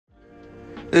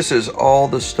This is all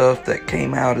the stuff that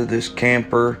came out of this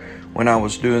camper when I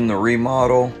was doing the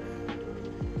remodel.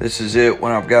 This is it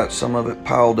when I've got some of it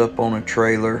piled up on a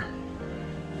trailer.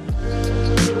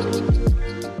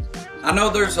 I know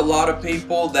there's a lot of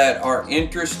people that are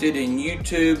interested in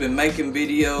YouTube and making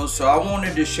videos, so I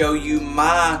wanted to show you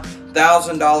my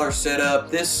 $1,000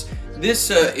 setup. This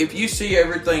if you see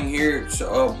everything here, it's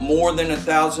more than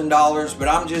 $1,000, but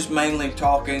I'm just mainly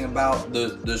talking about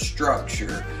the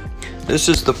structure. This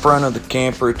is the front of the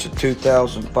camper. It's a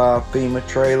 2005 FEMA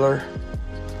trailer.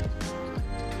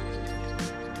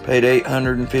 Paid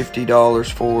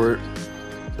 $850 for it.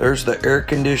 There's the air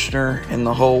conditioner in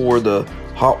the hole where the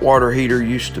hot water heater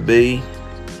used to be.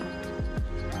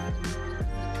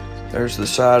 There's the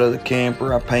side of the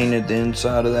camper. I painted the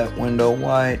inside of that window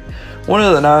white. One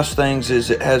of the nice things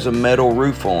is it has a metal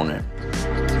roof on it.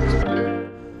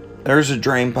 There's a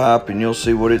drain pipe, and you'll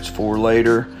see what it's for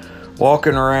later.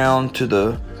 Walking around to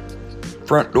the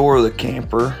front door of the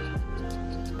camper.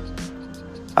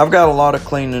 I've got a lot of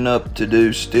cleaning up to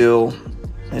do still.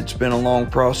 It's been a long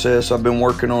process. I've been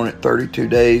working on it 32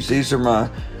 days. These are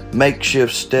my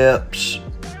makeshift steps.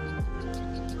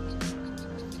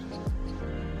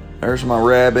 There's my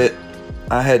rabbit.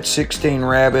 I had 16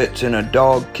 rabbits and a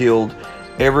dog killed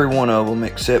every one of them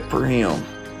except for him.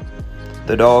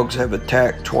 The dogs have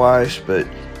attacked twice, but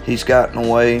he's gotten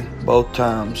away both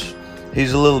times.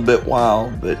 He's a little bit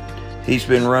wild, but he's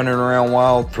been running around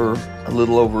wild for a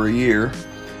little over a year.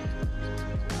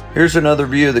 Here's another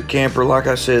view of the camper. Like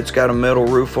I said, it's got a metal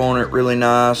roof on it, really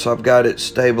nice. I've got it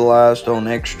stabilized on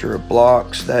extra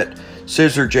blocks. That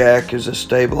scissor jack is a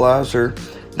stabilizer.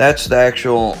 That's the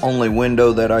actual only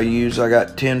window that I use. I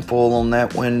got tinfoil on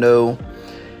that window.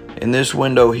 In this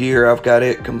window here, I've got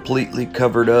it completely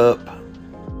covered up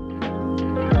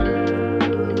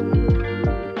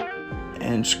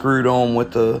and screwed on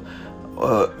with a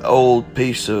old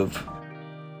piece of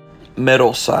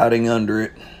metal siding under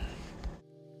it.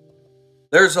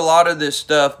 There's a lot of this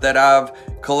stuff that I've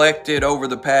collected over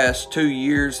the past 2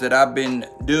 years that I've been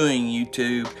doing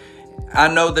YouTube. I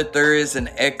know that there is an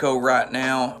echo right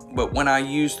now, but when I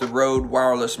use the Rode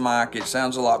wireless mic, it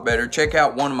sounds a lot better. Check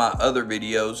out one of my other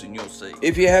videos and you'll see.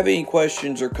 If you have any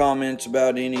questions or comments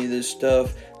about any of this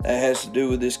stuff that has to do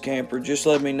with this camper, just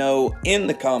let me know in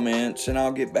the comments and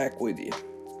I'll get back with you.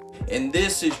 And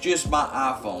this is just my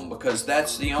iPhone because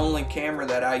that's the only camera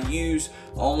that I use.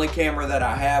 Only camera that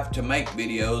I have to make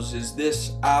videos is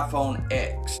this iPhone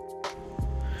X.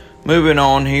 Moving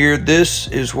on here, this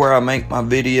is where I make my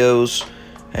videos.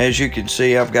 As you can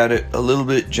see, I've got it a little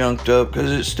bit junked up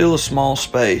because it's still a small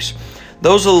space.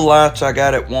 Those are the lights I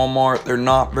got at Walmart. They're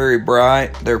not very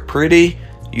bright. They're pretty.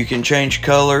 You can change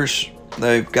colors.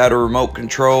 They've got a remote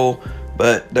control,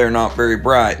 but they're not very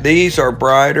bright. These are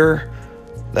brighter.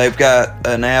 They've got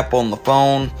an app on the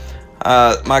phone.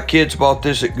 My kids bought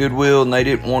this at Goodwill and they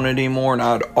didn't want it anymore, and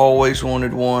I'd always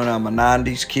wanted one. I'm a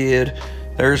 90s kid.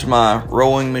 There's my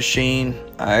rowing machine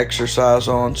I exercise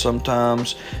on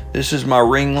sometimes. This is my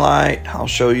ring light. I'll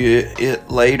show you it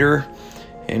later.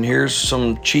 And here's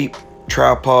some cheap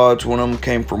tripods. One of them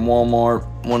came from Walmart.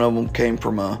 One of them came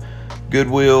from a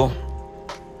Goodwill.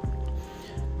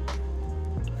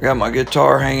 I got my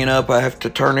guitar hanging up. I have to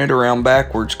turn it around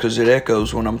backwards because it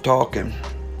echoes when I'm talking.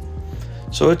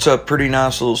 So it's a pretty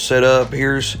nice little setup.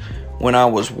 Here's when I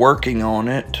was working on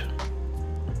it,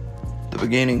 the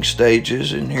beginning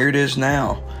stages, and here it is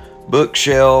now.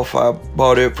 Bookshelf, I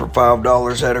bought it for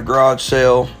 $5 at a garage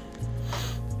sale.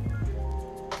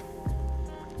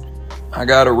 I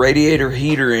got a radiator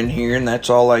heater in here and that's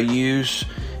all I use.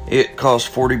 It cost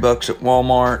 40 bucks at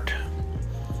Walmart.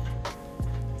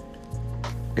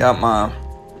 Got my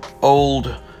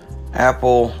old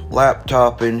Apple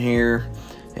laptop in here,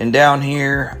 and down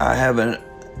here I have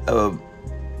a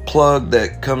plug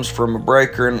that comes from a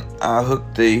breaker, and I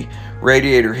hooked the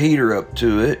radiator heater up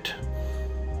to it.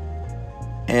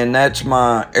 And that's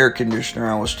my air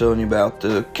conditioner I was telling you about.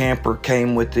 The camper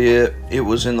came with it. It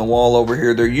was in the wall over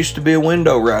here. There used to be a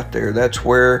window right there. That's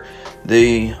where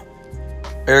the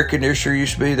air conditioner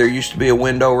used to be. There used to be a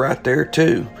window right there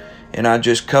too. And I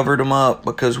just covered them up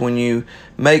because when you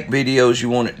make videos you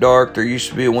want it dark. There used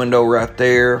to be a window right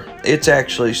there. It's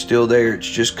actually still there. It's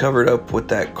just covered up with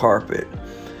that carpet.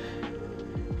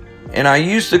 And I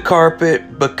use the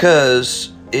carpet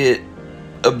because it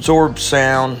absorbs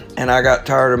sound, and I got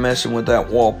tired of messing with that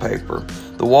wallpaper.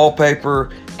 The wallpaper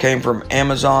came from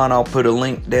Amazon. I'll put a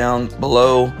link down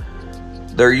below.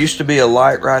 There used to be a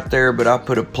light right there, but I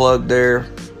put a plug there.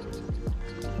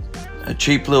 A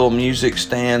cheap little music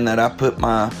stand that I put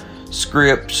my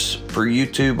scripts for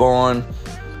YouTube on.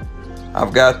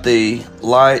 I've got the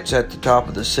lights at the top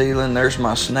of the ceiling. There's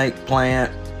my snake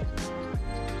plant.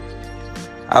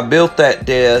 I built that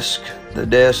desk, the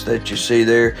desk that you see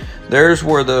there. There's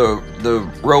where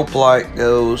the rope light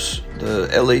goes, the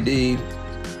LED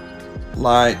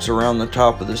lights around the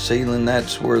top of the ceiling.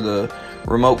 That's where the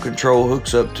remote control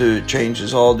hooks up to. It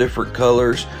changes all different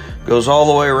colors, goes all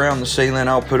the way around the ceiling.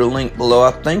 I'll put a link below.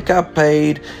 I think I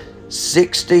paid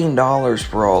 $16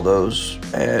 for all those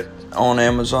on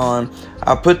Amazon.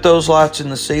 I put those lights in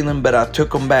the ceiling, but I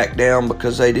took them back down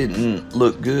because they didn't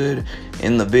look good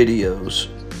in the videos.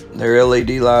 They're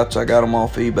LED lights. I got them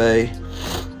off eBay.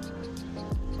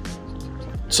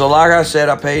 So like I said,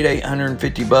 I paid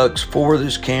 850 bucks for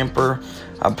this camper.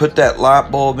 I put that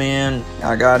light bulb in.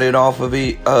 I got it off of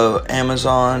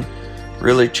Amazon.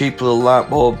 Really cheap little light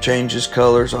bulb, changes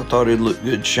colors. I thought it'd look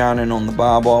good shining on the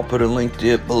Bible. I'll put a link to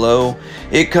it below.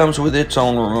 It comes with its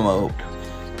own remote.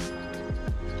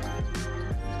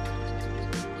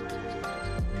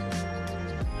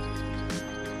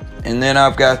 And then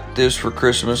I've got this for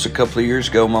Christmas a couple of years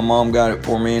ago. My mom got it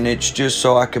for me, and it's just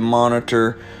so I can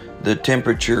monitor the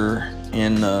temperature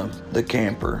in the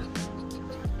camper.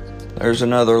 There's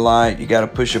another light. You got to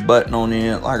push a button on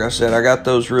it. Like I said, I got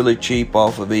those really cheap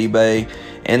off of eBay,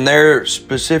 and they're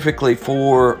specifically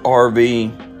for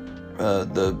RV,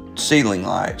 the ceiling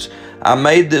lights. I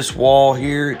made this wall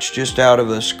here. It's just out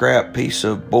of a scrap piece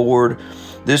of board.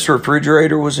 This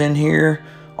refrigerator was in here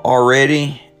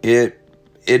already.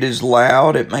 It is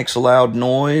loud. It makes a loud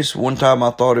noise. One time I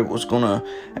thought it was gonna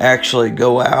actually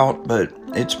go out, but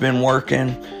it's been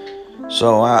working.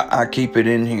 So I keep it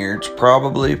in here. It's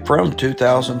probably from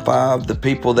 2005. The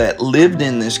people that lived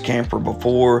in this camper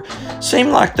before seemed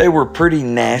like they were pretty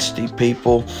nasty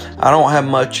people. I don't have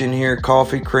much in here.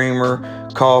 Coffee creamer,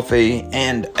 coffee,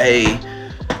 and a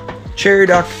Cherry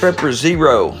Dr. Pepper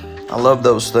Zero. I love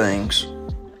those things.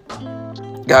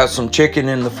 Got some chicken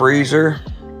in the freezer.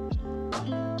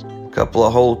 Couple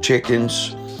of whole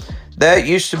chickens. That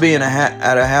used to be at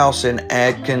a house in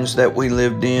Adkins that we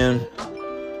lived in.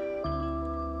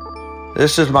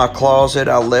 This is my closet.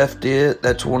 I left it.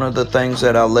 That's one of the things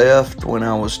that I left when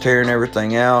I was tearing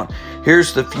everything out.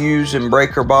 Here's the fuse and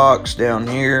breaker box down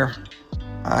here.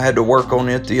 I had to work on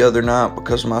it the other night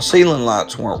because my ceiling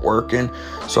lights weren't working.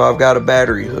 So I've got a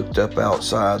battery hooked up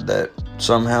outside that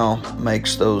somehow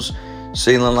makes those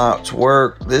ceiling lights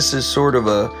work. This is sort of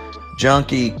a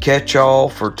junky catch-all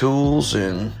for tools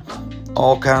and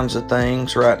all kinds of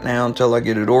things right now until I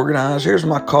get it organized. Here's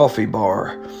my coffee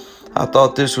bar. I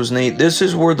thought this was neat. This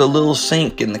is where the little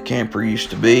sink in the camper used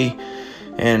to be,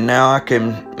 and now I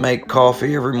can make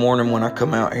coffee every morning when I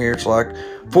come out here. It's like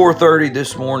 4:30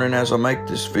 this morning as I make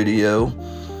this video.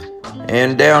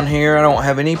 And down here I don't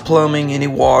have any plumbing, any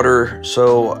water,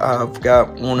 so I've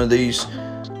got one of these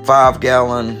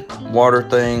 5-gallon water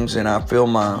things, and I fill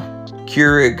my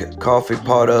Keurig coffee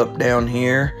pot up down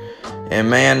here, and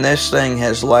man, this thing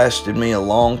has lasted me a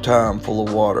long time full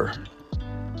of water.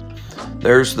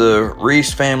 There's the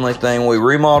Reese family thing. We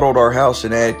remodeled our house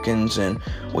in Adkins, and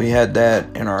we had that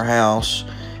in our house.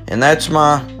 And that's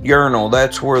my urinal.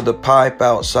 That's where the pipe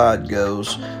outside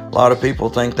goes. A lot of people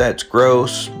think that's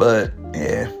gross, but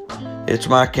yeah, it's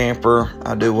my camper.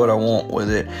 I do what I want with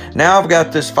it. Now I've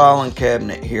got this filing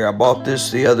cabinet here. I bought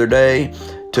this the other day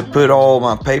to put all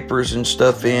my papers and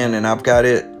stuff in, and I've got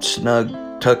it snug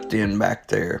tucked in back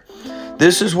there.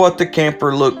 This is what the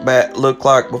camper looked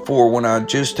like before when I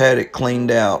just had it cleaned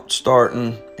out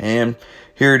starting, and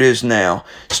here it is now.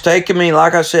 It's taken me,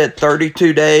 like I said,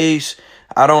 32 days.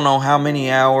 I don't know how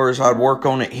many hours. I'd work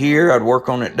on it here, I'd work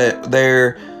on it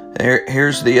there.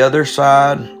 Here's the other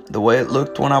side, the way it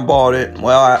looked when I bought it.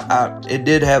 Well, it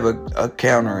did have a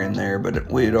counter in there,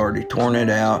 but we had already torn it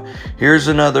out. Here's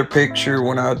another picture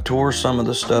when I tore some of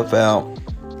the stuff out.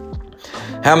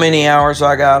 How many hours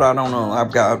I got, I don't know.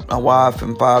 I've got a wife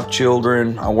and 5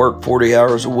 children. I work 40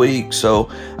 hours a week, so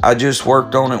I just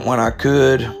worked on it when I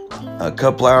could. A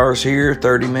couple hours here,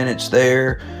 30 minutes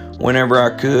there, whenever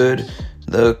I could.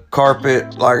 The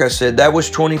carpet, like I said, that was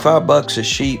 25 bucks a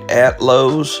sheet at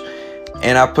Lowe's,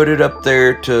 and I put it up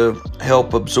there to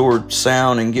help absorb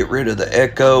sound and get rid of the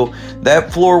echo.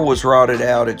 That floor was rotted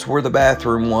out. It's where the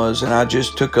bathroom was, and I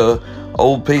just took a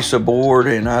old piece of board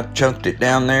and I chunked it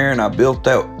down there, and I built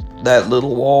that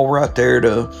little wall right there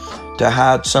to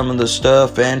hide some of the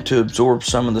stuff and to absorb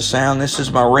some of the sound. This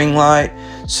is my ring light,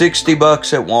 60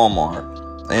 bucks at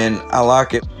Walmart, and I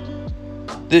like it.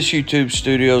 This YouTube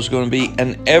studio is going to be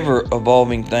an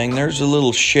ever-evolving thing. There's a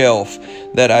little shelf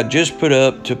that I just put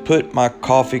up to put my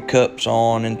coffee cups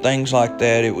on and things like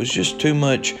that. It was just too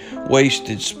much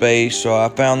wasted space, so I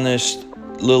found this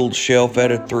little shelf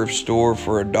at a thrift store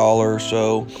for $1 or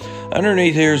so.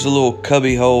 Underneath here is a little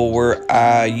cubby hole where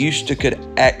I used to could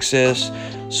access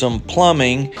some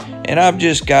plumbing, and I've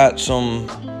just got some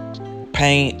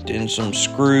paint and some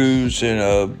screws and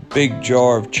a big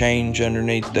jar of change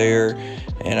underneath there,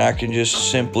 and I can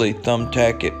just simply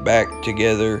thumbtack it back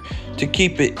together to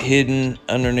keep it hidden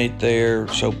underneath there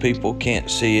so people can't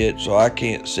see it, so I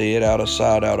can't see it. Out of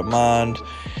sight, out of mind.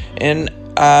 And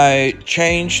I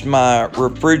changed my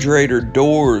refrigerator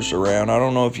doors around. I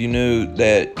don't know if you knew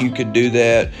that you could do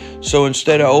that. So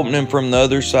instead of opening from the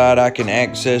other side, I can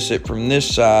access it from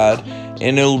this side,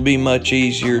 and it'll be much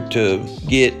easier to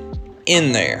get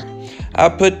in there. I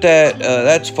put that,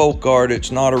 that's folk art,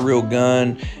 it's not a real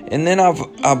gun. And then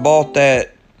I bought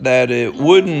that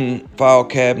wooden file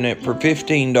cabinet for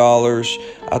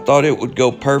 $15. I thought it would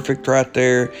go perfect right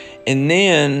there. And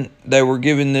then they were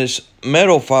giving this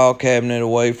metal file cabinet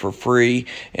away for free,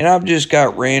 and I've just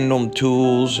got random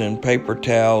tools and paper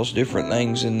towels, different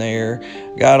things in there.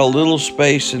 Got a little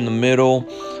space in the middle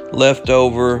left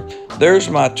over. There's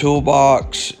my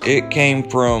toolbox. It came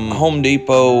from Home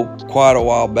Depot quite a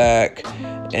while back,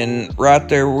 and right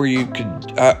there where you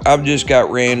could, I've just got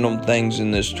random things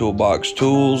in this toolbox,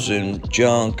 tools and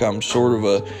junk. I'm sort of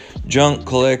a junk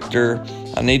collector.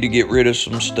 I need to get rid of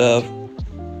some stuff.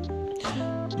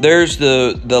 There's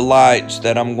the lights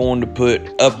that I'm going to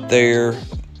put up there,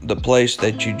 the place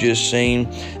that you just seen.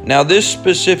 Now this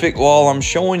specific wall, I'm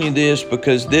showing you this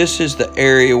because this is the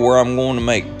area where I'm going to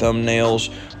make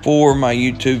thumbnails for my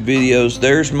YouTube videos.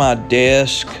 There's my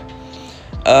desk.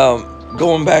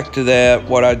 Going back to that,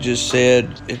 what I just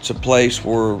said, it's a place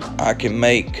where I can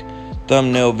make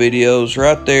thumbnail videos.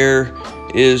 Right there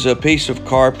is a piece of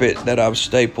carpet that I've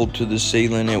stapled to the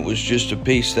ceiling. It was just a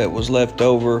piece that was left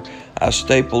over. I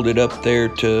stapled it up there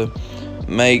to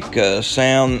make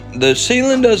sound. The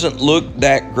ceiling doesn't look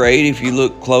that great if you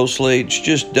look closely. It's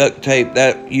just duct tape.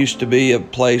 That used to be a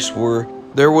place where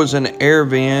there was an air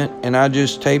vent, and I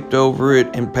just taped over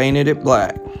it and painted it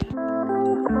black.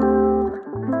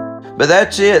 But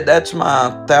that's it. That's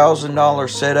my $1,000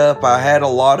 setup. I had a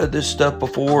lot of this stuff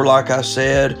before, like I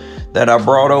said, that I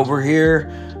brought over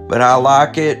here, but I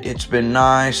like it. It's been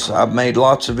nice. I've made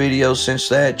lots of videos since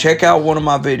that. Check out one of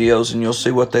my videos and you'll see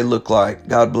what they look like.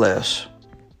 God bless.